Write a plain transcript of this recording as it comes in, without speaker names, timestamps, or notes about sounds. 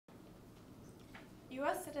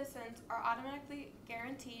U.S. citizens are automatically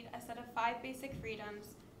guaranteed a set of 5 basic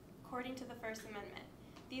freedoms according to the First Amendment.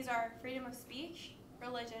 These are freedom of speech,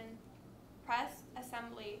 religion, press,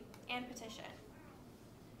 assembly, and petition.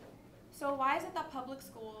 So why is it that public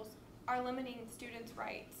schools are limiting students'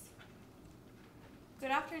 rights?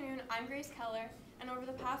 Good afternoon, I'm Grace Keller, and over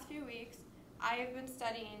the past few weeks, I have been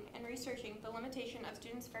studying and researching the limitation of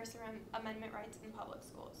students' First Amendment rights in public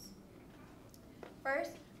schools.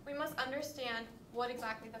 First, we must understand what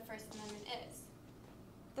exactly the First Amendment is.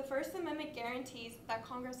 The First Amendment guarantees that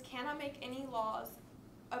Congress cannot make any laws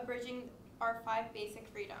abridging our 5 basic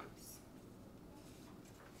freedoms.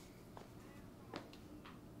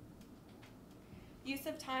 Use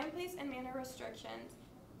of time, place, and manner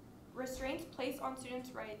restraints placed on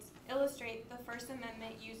students' rights illustrate the First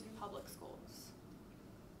Amendment used in public schools.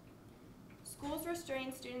 Schools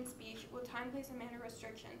restrain student speech with time, place, and manner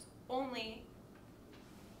restrictions only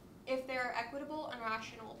if they are equitable and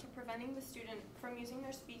rational to preventing the student from using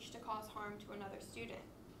their speech to cause harm to another student.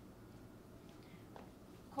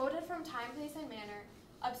 Quoted from Time, Place, and Manner,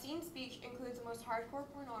 obscene speech includes the most hardcore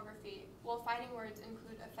pornography, while fighting words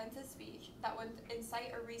include offensive speech that would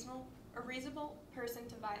incite a reasonable person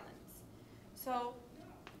to violence. So,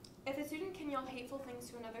 if a student can yell hateful things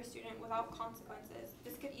to another student without consequences,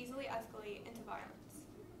 this could easily escalate into violence.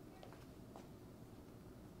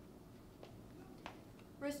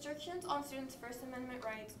 Restrictions on students' First Amendment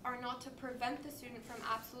rights are not to prevent the student from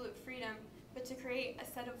absolute freedom, but to create a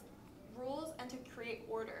set of rules and to create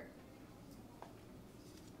order.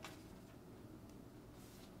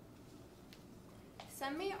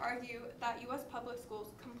 Some may argue that U.S. public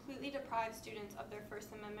schools completely deprive students of their First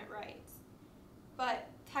Amendment rights, but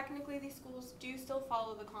technically these schools do still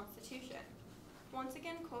follow the Constitution. Once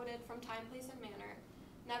again quoted from Time, Place, and Manner,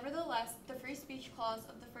 nevertheless, the free speech clause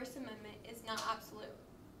of the First Amendment is not absolute.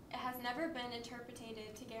 It has never been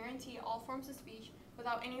interpreted to guarantee all forms of speech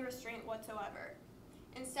without any restraint whatsoever.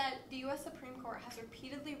 Instead, the U.S. Supreme Court has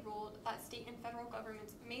repeatedly ruled that state and federal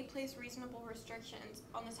governments may place reasonable restrictions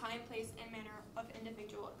on the time, place, and manner of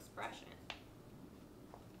individual expression.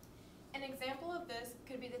 An example of this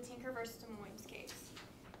could be the Tinker v. Des Moines case.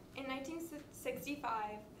 In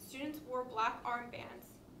 1965, students wore black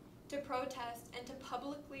armbands to protest and to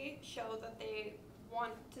publicly show that they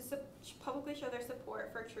want to publicly show their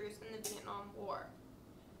support for truce in the Vietnam War.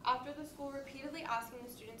 After the school repeatedly asking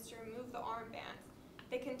the students to remove the armbands,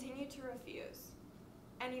 they continued to refuse,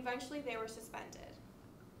 and eventually they were suspended.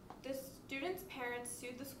 The students' parents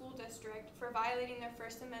sued the school district for violating their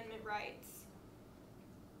First Amendment rights,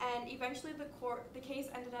 and eventually the case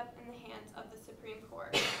ended up in the hands of the Supreme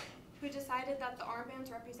Court, who decided that the armbands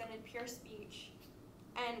represented pure speech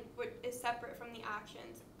and is separate from the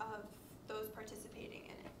actions of those participating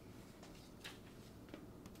in it.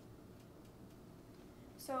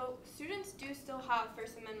 So students do still have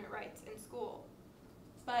First Amendment rights in school,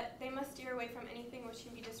 but they must steer away from anything which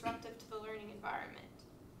can be disruptive to the learning environment.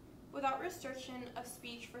 Without restriction of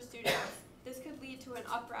speech for students, this could lead to an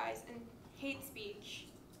uprise in hate speech,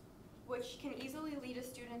 which can easily lead a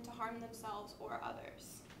student to harm themselves or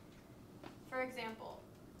others. For example,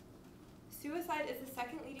 suicide is the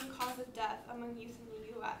second leading cause of death among youth in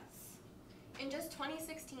the U.S. In just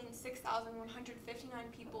 2016,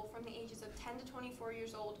 6,159 people from the ages of 10 to 24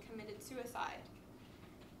 years old committed suicide.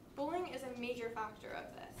 Bullying is a major factor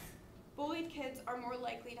of this. Bullied kids are more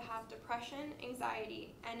likely to have depression,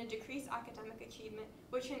 anxiety, and a decreased academic achievement,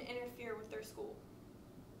 which can interfere with their school.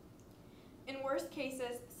 In worst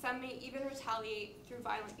cases, some may even retaliate through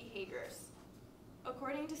violent behaviors.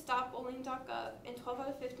 According to StopBullying.gov, in 12 out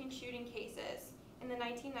of 15 shooting cases in the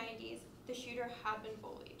 1990s, the shooter had been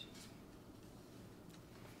bullied.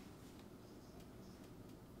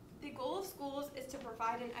 The goal of schools is to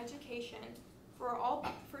provide an education for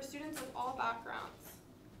students of all backgrounds.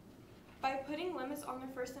 By putting limits on their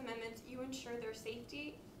First Amendment, you ensure their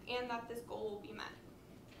safety and that this goal will be met.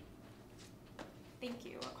 Thank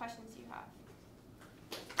you. What questions do you have?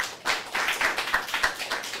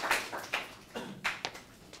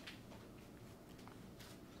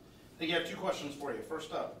 I think I have 2 questions for you.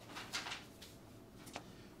 First up,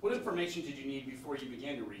 what information did you need before you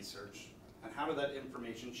began your research, and how did that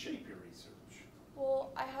information shape your research?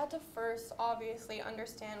 Well, I had to first obviously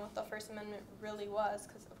understand what the First Amendment really was,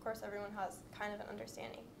 because of course everyone has kind of an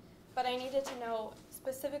understanding. But I needed to know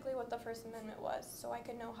specifically what the First Amendment was so I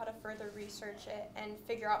could know how to further research it and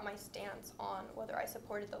figure out my stance on whether I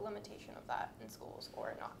supported the limitation of that in schools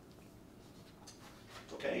or not.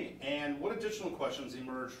 Okay, and what additional questions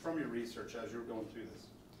emerged from your research as you were going through this?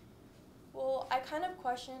 Well, I kind of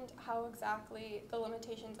questioned how exactly the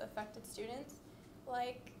limitations affected students.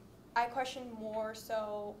 Like, I questioned more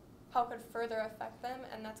so how it could further affect them,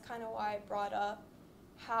 and that's kind of why I brought up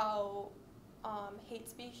how hate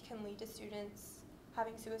speech can lead to students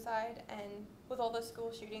having suicide, and with all the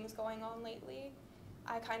school shootings going on lately,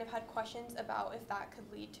 I kind of had questions about if that could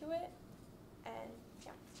lead to it, and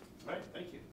yeah. All right, thank you.